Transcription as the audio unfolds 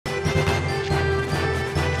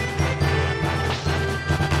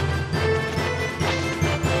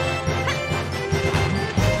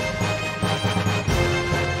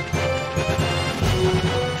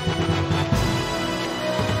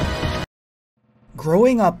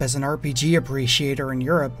Growing up as an RPG appreciator in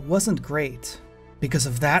Europe wasn't great. Because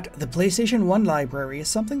of that, the PlayStation 1 library is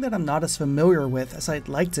something that I'm not as familiar with as I'd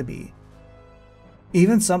like to be.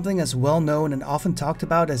 Even something as well known and often talked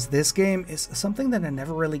about as this game is something that I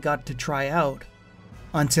never really got to try out.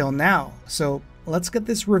 Until now, so let's get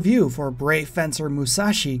this review for Brave Fencer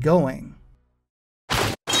Musashi going.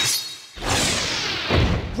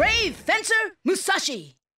 Brave Fencer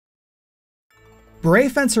Musashi!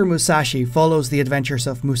 Brave Fencer Musashi follows the adventures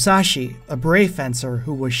of Musashi, a brave fencer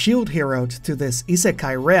who was shield heroed to this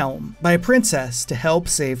isekai realm by a princess to help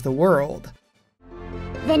save the world.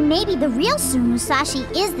 Then maybe the real Musashi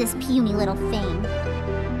is this puny little thing.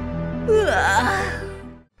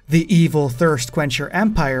 The evil Thirst Quencher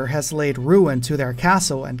Empire has laid ruin to their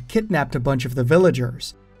castle and kidnapped a bunch of the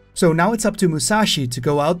villagers. So now it's up to Musashi to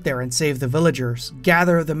go out there and save the villagers,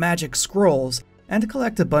 gather the magic scrolls, and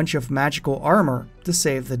collect a bunch of magical armor to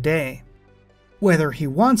save the day. Whether he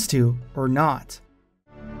wants to or not.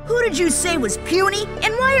 Who did you say was puny?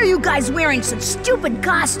 And why are you guys wearing such stupid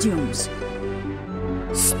costumes?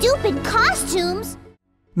 Stupid costumes?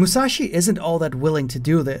 Musashi isn't all that willing to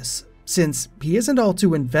do this, since he isn't all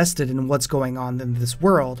too invested in what's going on in this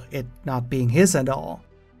world, it not being his and all.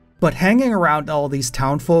 But hanging around all these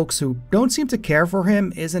townfolks who don't seem to care for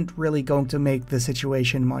him isn't really going to make the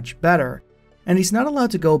situation much better, and he's not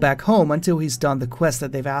allowed to go back home until he's done the quest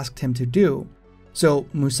that they've asked him to do. So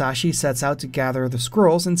Musashi sets out to gather the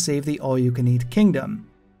scrolls and save the all-you-can-eat kingdom.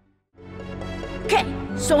 Okay,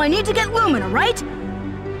 so I need to get Lumina, right?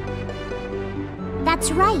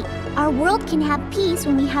 That's right. Our world can have peace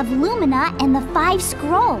when we have Lumina and the 5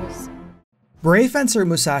 scrolls. Brave Fencer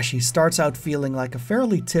Musashi starts out feeling like a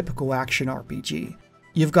fairly typical action RPG.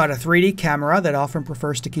 You've got a 3D camera that often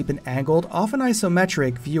prefers to keep an angled, often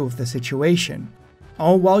isometric view of the situation,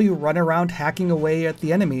 all while you run around hacking away at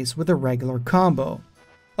the enemies with a regular combo.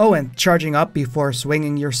 Oh, and charging up before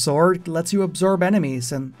swinging your sword lets you absorb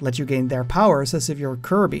enemies and let you gain their powers as if you're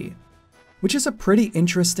Kirby, which is a pretty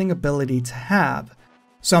interesting ability to have.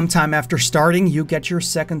 Sometime after starting, you get your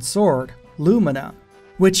second sword, Lumina,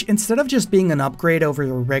 which instead of just being an upgrade over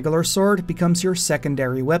your regular sword becomes your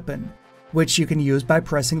secondary weapon, which you can use by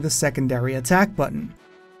pressing the secondary attack button,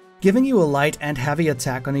 giving you a light and heavy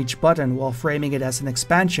attack on each button while framing it as an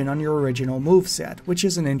expansion on your original moveset, which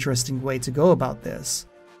is an interesting way to go about this.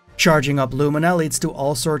 Charging up Lumina leads to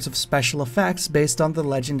all sorts of special effects based on the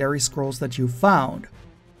legendary scrolls that you've found.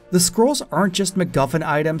 The scrolls aren't just MacGuffin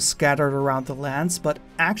items scattered around the lands, but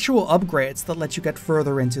actual upgrades that let you get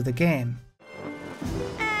further into the game.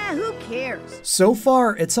 Who cares? So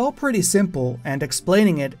far, it's all pretty simple, and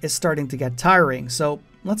explaining it is starting to get tiring, so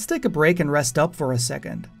let's take a break and rest up for a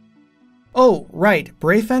second. Oh, right,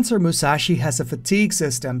 Brave Fencer Musashi has a fatigue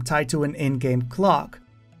system tied to an in-game clock.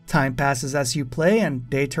 Time passes as you play and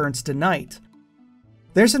day turns to night.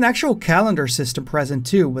 There's an actual calendar system present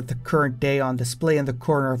too, with the current day on display in the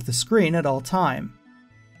corner of the screen at all time.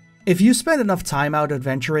 If you spend enough time out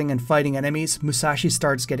adventuring and fighting enemies, Musashi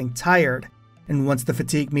starts getting tired, and once the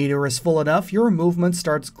fatigue meter is full enough, your movement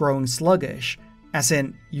starts growing sluggish, as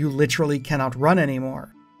in, you literally cannot run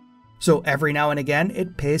anymore. So every now and again,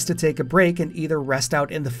 it pays to take a break and either rest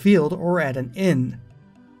out in the field or at an inn.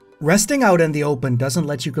 Resting out in the open doesn't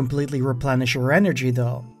let you completely replenish your energy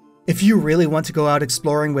though. If you really want to go out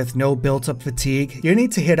exploring with no built-up fatigue, you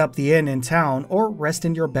need to hit up the inn in town or rest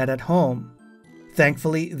in your bed at home.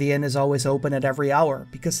 Thankfully, the inn is always open at every hour,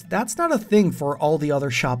 because that's not a thing for all the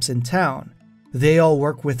other shops in town. They all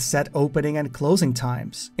work with set opening and closing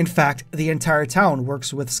times. In fact, the entire town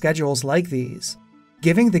works with schedules like these,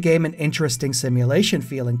 giving the game an interesting simulation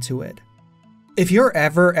feeling to it. If you're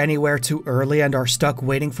ever anywhere too early and are stuck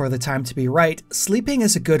waiting for the time to be right, sleeping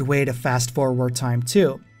is a good way to fast forward time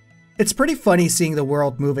too. It's pretty funny seeing the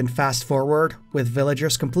world move in fast forward, with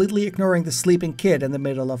villagers completely ignoring the sleeping kid in the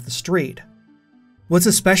middle of the street. What's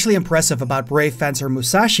especially impressive about Brave Fencer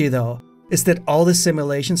Musashi though, is that all this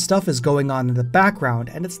simulation stuff is going on in the background,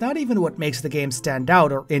 and it's not even what makes the game stand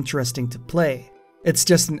out or interesting to play. It's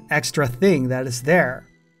just an extra thing that is there.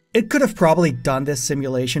 It could have probably done this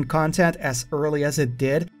simulation content as early as it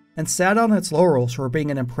did, and sat on its laurels for being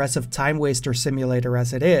an impressive time waster simulator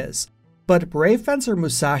as it is. But Brave Fencer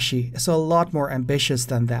Musashi is a lot more ambitious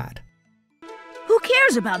than that. Who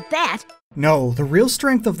cares about that? No, the real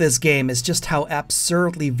strength of this game is just how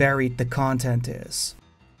absurdly varied the content is.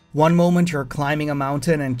 One moment you're climbing a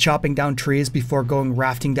mountain and chopping down trees before going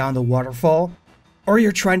rafting down the waterfall, or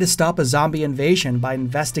you're trying to stop a zombie invasion by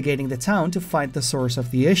investigating the town to find the source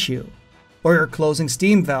of the issue, or you're closing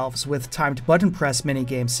steam valves with timed button press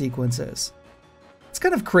minigame sequences. It's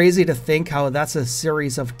kind of crazy to think how that's a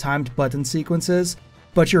series of timed button sequences,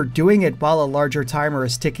 but you're doing it while a larger timer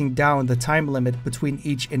is ticking down the time limit between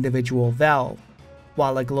each individual valve,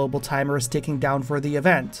 while a global timer is ticking down for the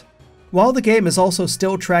event, while the game is also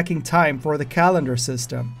still tracking time for the calendar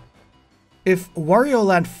system. If Wario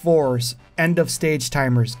Land 4's end of stage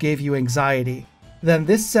timers gave you anxiety, then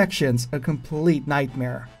this section's a complete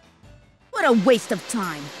nightmare. What a waste of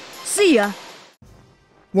time. See ya!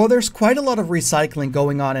 Well, there's quite a lot of recycling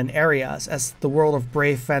going on in areas, as the world of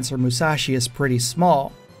Brave Fencer Musashi is pretty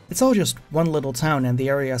small. It's all just one little town and the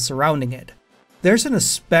area surrounding it. There's an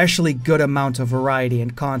especially good amount of variety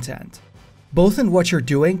and content, both in what you're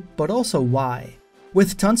doing, but also why,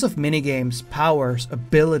 with tons of minigames, powers,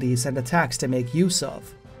 abilities, and attacks to make use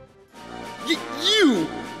of. You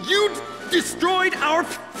destroyed our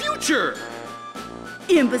future!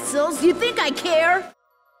 Imbeciles, you think I care?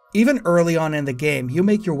 Even early on in the game, you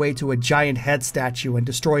make your way to a giant head statue and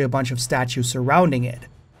destroy a bunch of statues surrounding it.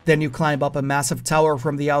 Then you climb up a massive tower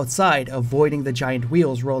from the outside, avoiding the giant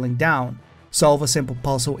wheels rolling down, solve a simple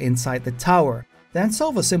puzzle inside the tower, then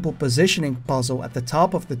solve a simple positioning puzzle at the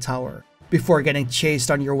top of the tower, before getting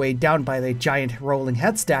chased on your way down by the giant rolling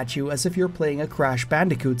head statue as if you're playing a Crash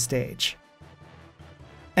Bandicoot stage.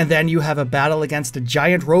 And then you have a battle against a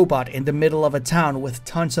giant robot in the middle of a town with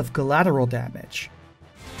tons of collateral damage.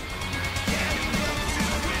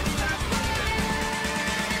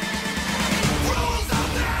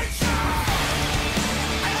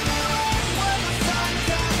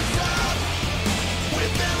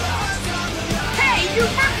 Hey, you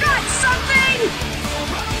forgot something!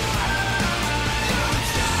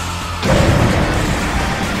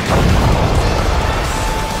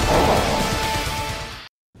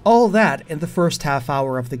 All that in the first half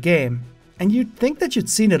hour of the game, and you'd think that you'd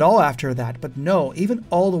seen it all after that, but no, even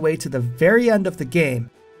all the way to the very end of the game,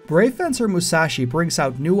 Brave Fencer Musashi brings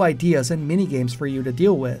out new ideas and minigames for you to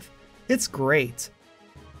deal with. It's great.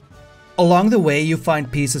 Along the way, you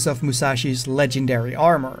find pieces of Musashi's legendary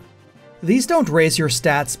armor. These don't raise your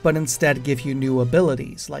stats, but instead give you new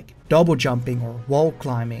abilities, like double jumping or wall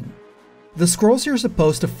climbing. The scrolls you're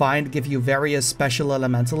supposed to find give you various special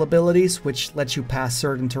elemental abilities, which lets you pass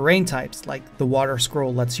certain terrain types, like the water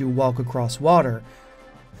scroll lets you walk across water.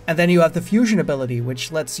 And then you have the fusion ability,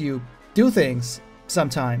 which lets you do things,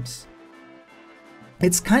 sometimes.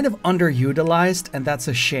 It's kind of underutilized, and that's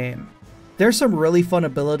a shame. There's some really fun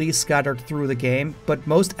abilities scattered through the game, but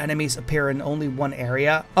most enemies appear in only one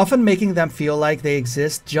area, often making them feel like they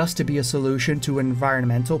exist just to be a solution to an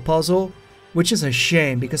environmental puzzle, which is a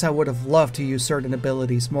shame because I would have loved to use certain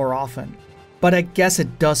abilities more often. But I guess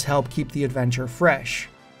it does help keep the adventure fresh,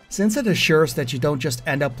 since it assures that you don't just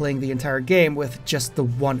end up playing the entire game with just the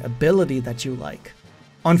one ability that you like.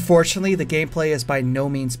 Unfortunately, the gameplay is by no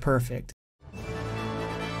means perfect.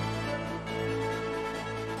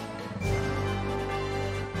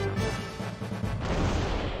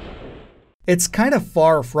 It's kind of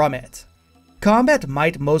far from it. Combat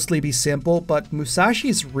might mostly be simple, but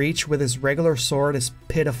Musashi's reach with his regular sword is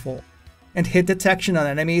pitiful, and hit detection on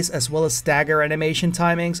enemies as well as stagger animation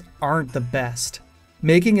timings aren't the best,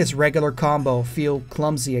 making his regular combo feel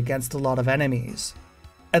clumsy against a lot of enemies.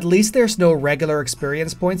 At least there's no regular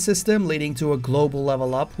experience point system leading to a global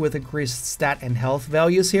level up with increased stat and health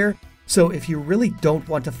values here, so if you really don't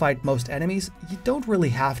want to fight most enemies, you don't really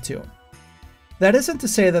have to. That isn't to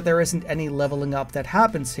say that there isn't any leveling up that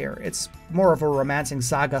happens here, it's more of a Romancing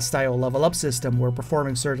Saga style level up system where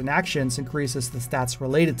performing certain actions increases the stats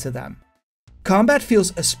related to them. Combat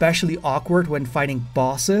feels especially awkward when fighting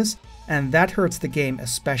bosses, and that hurts the game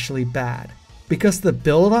especially bad, because the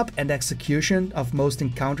build up and execution of most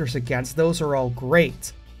encounters against those are all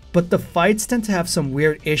great, but the fights tend to have some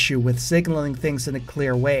weird issue with signaling things in a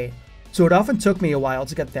clear way, so it often took me a while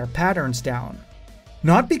to get their patterns down.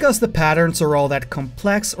 Not because the patterns are all that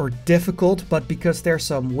complex or difficult, but because there's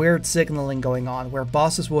some weird signaling going on where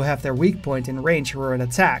bosses will have their weak point in range for an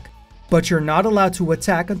attack, but you're not allowed to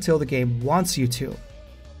attack until the game wants you to.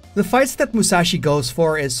 The fights that Musashi goes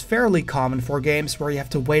for is fairly common for games where you have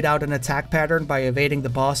to wait out an attack pattern by evading the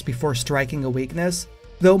boss before striking a weakness,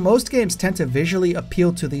 though most games tend to visually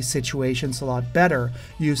appeal to these situations a lot better,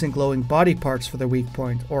 using glowing body parts for the weak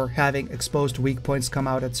point or having exposed weak points come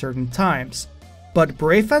out at certain times. But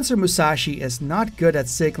Brave Fencer Musashi is not good at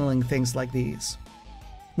signaling things like these.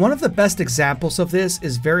 One of the best examples of this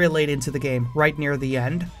is very late into the game, right near the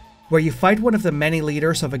end, where you fight one of the many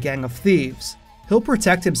leaders of a gang of thieves. He'll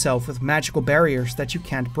protect himself with magical barriers that you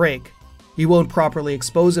can't break. He won't properly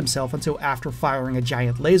expose himself until after firing a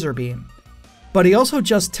giant laser beam. But he also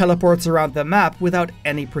just teleports around the map without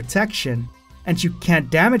any protection, and you can't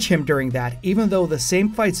damage him during that, even though the same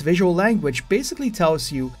fight's visual language basically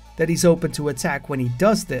tells you that he's open to attack when he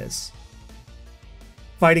does this.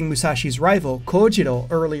 Fighting Musashi's rival, Kojiro,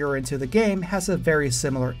 earlier into the game has a very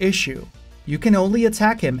similar issue. You can only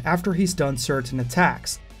attack him after he's done certain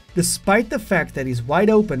attacks, despite the fact that he's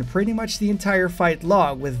wide open pretty much the entire fight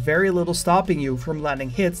long with very little stopping you from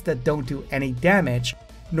landing hits that don't do any damage,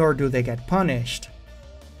 nor do they get punished.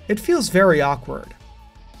 It feels very awkward.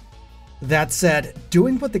 That said,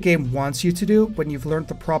 doing what the game wants you to do when you've learned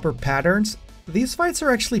the proper patterns, these fights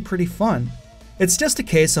are actually pretty fun. It's just a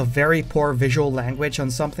case of very poor visual language on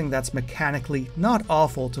something that's mechanically not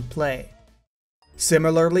awful to play.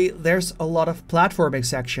 Similarly, there's a lot of platforming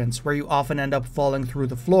sections where you often end up falling through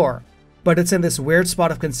the floor, but it's in this weird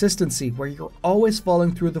spot of consistency where you're always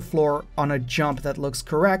falling through the floor on a jump that looks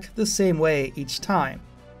correct the same way each time.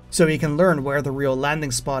 So you can learn where the real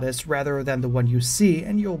landing spot is rather than the one you see,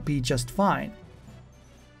 and you'll be just fine.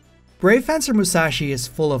 Brave Fencer Musashi is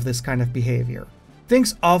full of this kind of behavior.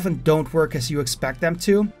 Things often don't work as you expect them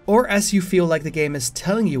to, or as you feel like the game is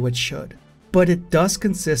telling you it should, but it does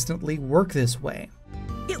consistently work this way.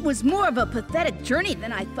 It was more of a pathetic journey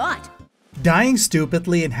than I thought. Dying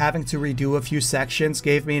stupidly and having to redo a few sections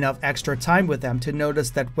gave me enough extra time with them to notice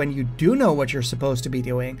that when you do know what you're supposed to be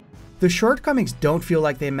doing, the shortcomings don't feel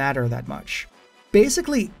like they matter that much.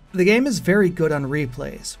 Basically, the game is very good on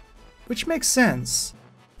replays, which makes sense.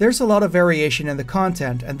 There's a lot of variation in the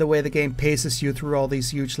content, and the way the game paces you through all these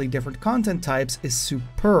hugely different content types is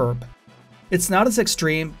superb. It's not as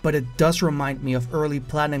extreme, but it does remind me of early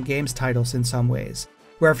Platinum Games titles in some ways,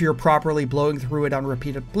 where if you're properly blowing through it on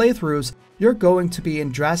repeated playthroughs, you're going to be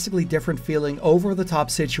in drastically different feeling over-the-top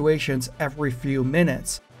situations every few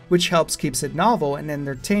minutes, which helps keeps it novel and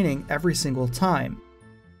entertaining every single time.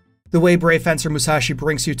 The way Brave Fencer Musashi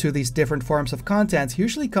brings you to these different forms of content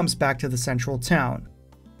usually comes back to the central town.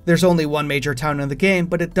 There's only one major town in the game,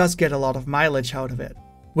 but it does get a lot of mileage out of it,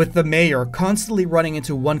 with the mayor constantly running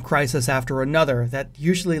into one crisis after another that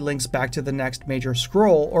usually links back to the next major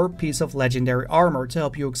scroll or piece of legendary armor to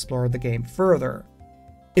help you explore the game further.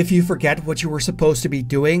 If you forget what you were supposed to be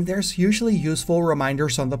doing, there's usually useful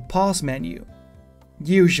reminders on the pause menu.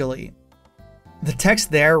 Usually. The text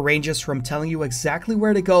there ranges from telling you exactly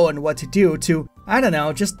where to go and what to do to, I don't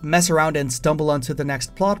know, just mess around and stumble onto the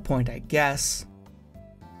next plot point, I guess.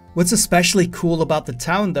 What's especially cool about the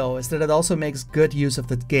town though is that it also makes good use of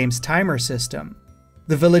the game's timer system.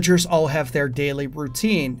 The villagers all have their daily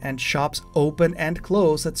routine and shops open and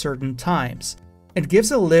close at certain times. It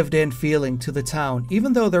gives a lived-in feeling to the town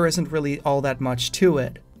even though there isn't really all that much to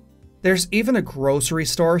it. There's even a grocery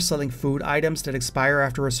store selling food items that expire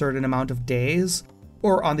after a certain amount of days.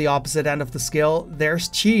 Or on the opposite end of the scale, there's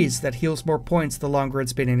cheese that heals more points the longer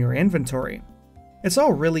it's been in your inventory. It's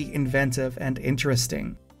all really inventive and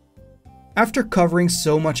interesting. After covering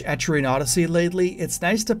so much Etrian Odyssey lately, it's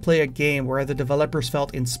nice to play a game where the developers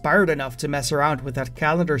felt inspired enough to mess around with that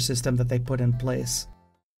calendar system that they put in place.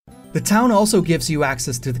 The town also gives you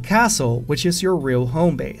access to the castle, which is your real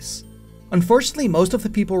home base. Unfortunately, most of the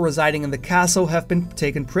people residing in the castle have been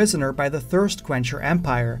taken prisoner by the Thirst Quencher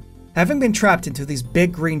Empire, having been trapped into these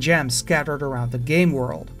big green gems scattered around the game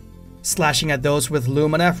world. Slashing at those with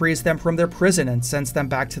Lumina frees them from their prison and sends them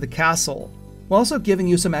back to the castle, while also giving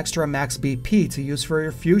you some extra max BP to use for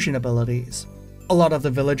your fusion abilities. A lot of the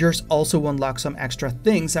villagers also unlock some extra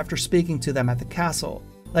things after speaking to them at the castle,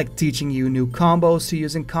 like teaching you new combos to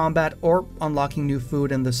use in combat or unlocking new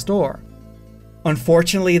food in the store.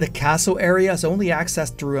 Unfortunately, the castle area is only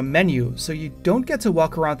accessed through a menu, so you don't get to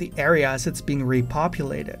walk around the area as it's being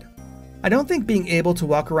repopulated. I don't think being able to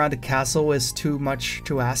walk around a castle is too much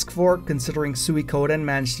to ask for, considering Suikoden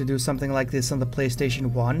managed to do something like this on the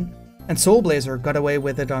PlayStation 1, and Soulblazer got away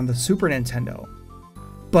with it on the Super Nintendo.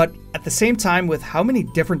 But at the same time, with how many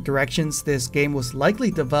different directions this game was likely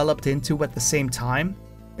developed into at the same time,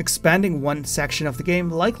 expanding one section of the game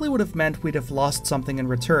likely would have meant we'd have lost something in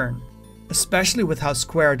return, especially with how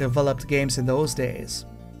Square developed games in those days.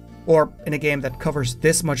 Or in a game that covers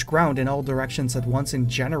this much ground in all directions at once in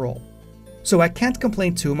general. So I can't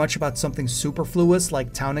complain too much about something superfluous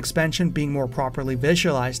like town expansion being more properly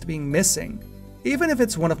visualized being missing, even if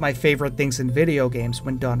it's one of my favorite things in video games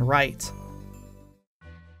when done right.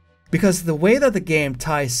 Because the way that the game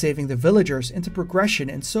ties saving the villagers into progression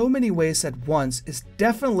in so many ways at once is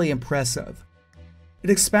definitely impressive. It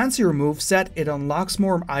expands your moveset, it unlocks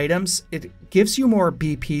more items, it gives you more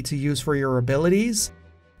BP to use for your abilities,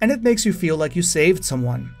 and it makes you feel like you saved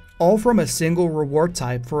someone, all from a single reward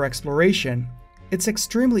type for exploration. It's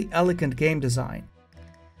extremely elegant game design.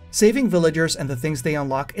 Saving villagers and the things they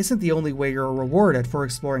unlock isn't the only way you're rewarded for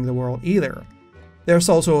exploring the world either. There's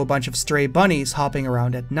also a bunch of stray bunnies hopping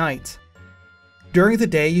around at night. During the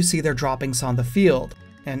day, you see their droppings on the field,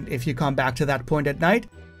 and if you come back to that point at night,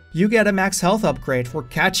 you get a max health upgrade for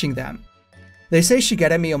catching them. They say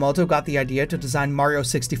Shigeru Miyamoto got the idea to design Mario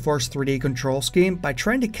 64's 3D control scheme by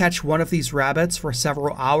trying to catch one of these rabbits for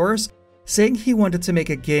several hours, saying he wanted to make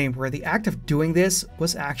a game where the act of doing this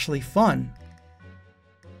was actually fun.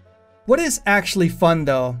 What is actually fun,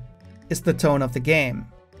 though, is the tone of the game.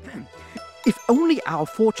 If only our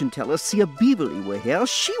fortune teller Sia Beverly were here,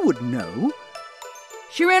 she would know.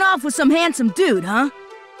 She ran off with some handsome dude, huh?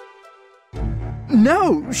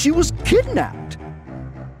 No, she was kidnapped.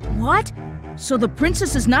 What? So the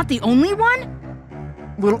princess is not the only one?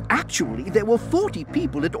 Well, actually, there were 40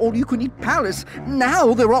 people at All You Can Eat Palace.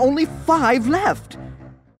 Now there are only 5 left.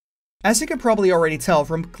 As you can probably already tell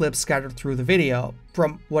from clips scattered through the video,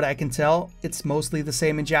 from what I can tell, it's mostly the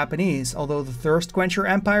same in Japanese, although the Thirst Quencher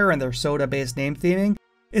Empire and their soda-based name theming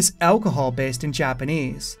is alcohol-based in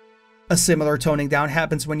Japanese. A similar toning down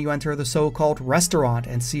happens when you enter the so-called restaurant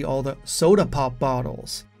and see all the soda pop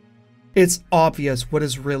bottles. It's obvious what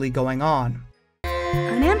is really going on.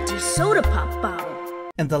 An empty soda pop bottle.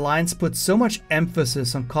 And the lines put so much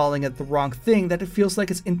emphasis on calling it the wrong thing that it feels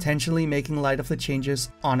like it's intentionally making light of the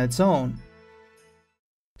changes on its own.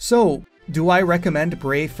 So, do I recommend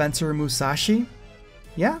Brave Fencer Musashi?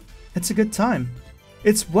 Yeah, it's a good time.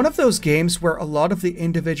 It's one of those games where a lot of the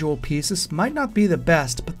individual pieces might not be the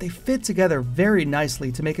best, but they fit together very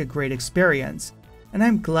nicely to make a great experience, and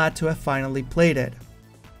I'm glad to have finally played it.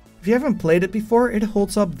 If you haven't played it before, it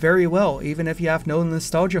holds up very well, even if you have no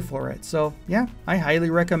nostalgia for it, so yeah, I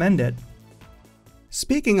highly recommend it.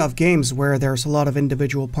 Speaking of games where there's a lot of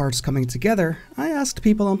individual parts coming together, I asked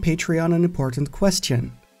people on Patreon an important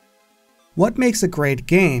question. What makes a great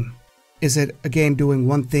game? Is it a game doing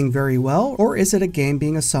one thing very well, or is it a game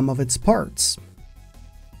being a sum of its parts?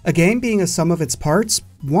 A game being a sum of its parts?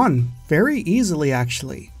 One, very easily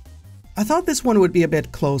actually. I thought this one would be a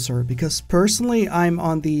bit closer, because personally I'm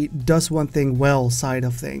on the does one thing well side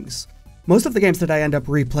of things. Most of the games that I end up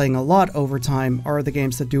replaying a lot over time are the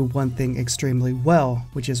games that do one thing extremely well,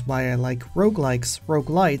 which is why I like roguelikes,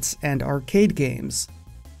 roguelites, and arcade games.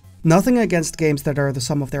 Nothing against games that are the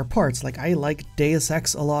sum of their parts, like I like Deus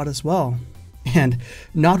Ex a lot as well. And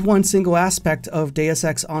not one single aspect of Deus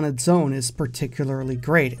Ex on its own is particularly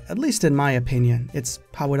great, at least in my opinion. It's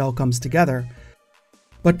how it all comes together.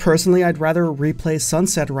 But personally, I'd rather replay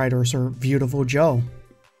Sunset Riders or Beautiful Joe.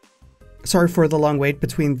 Sorry for the long wait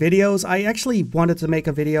between videos. I actually wanted to make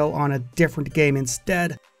a video on a different game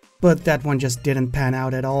instead, but that one just didn't pan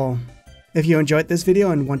out at all. If you enjoyed this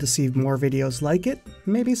video and want to see more videos like it,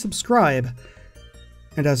 maybe subscribe.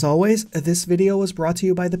 And as always, this video was brought to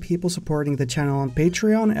you by the people supporting the channel on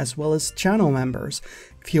Patreon as well as channel members.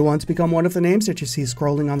 If you want to become one of the names that you see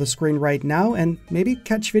scrolling on the screen right now and maybe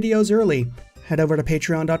catch videos early, head over to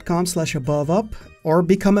patreon.com/AboveUp or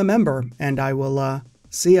become a member and I will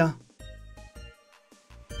see ya.